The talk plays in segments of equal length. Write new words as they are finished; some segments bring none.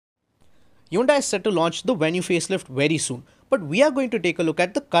Hyundai is set to launch the Venue facelift very soon, but we are going to take a look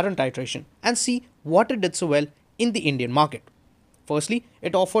at the current iteration and see what it did so well in the Indian market. Firstly,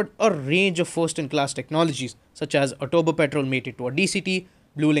 it offered a range of first-in-class technologies such as a turbo petrol mated to a DCT,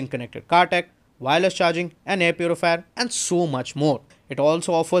 BlueLink connected car tech, wireless charging, an air purifier, and so much more. It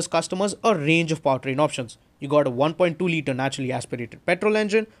also offers customers a range of powertrain options. You got a 1.2 litre naturally aspirated petrol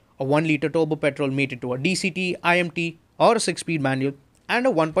engine, a 1 litre turbo petrol mated to a DCT, IMT, or a 6-speed manual, and a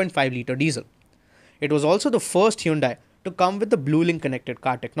 1.5 litre diesel. It was also the first Hyundai to come with the BlueLink connected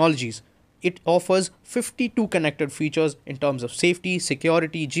car technologies. It offers 52 connected features in terms of safety,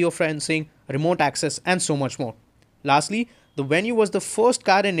 security, geofencing, remote access, and so much more. Lastly, the Venue was the first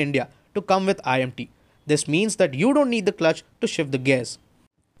car in India to come with IMT. This means that you don't need the clutch to shift the gears.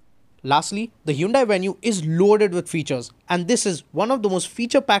 Lastly, the Hyundai Venue is loaded with features, and this is one of the most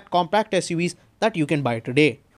feature packed compact SUVs that you can buy today.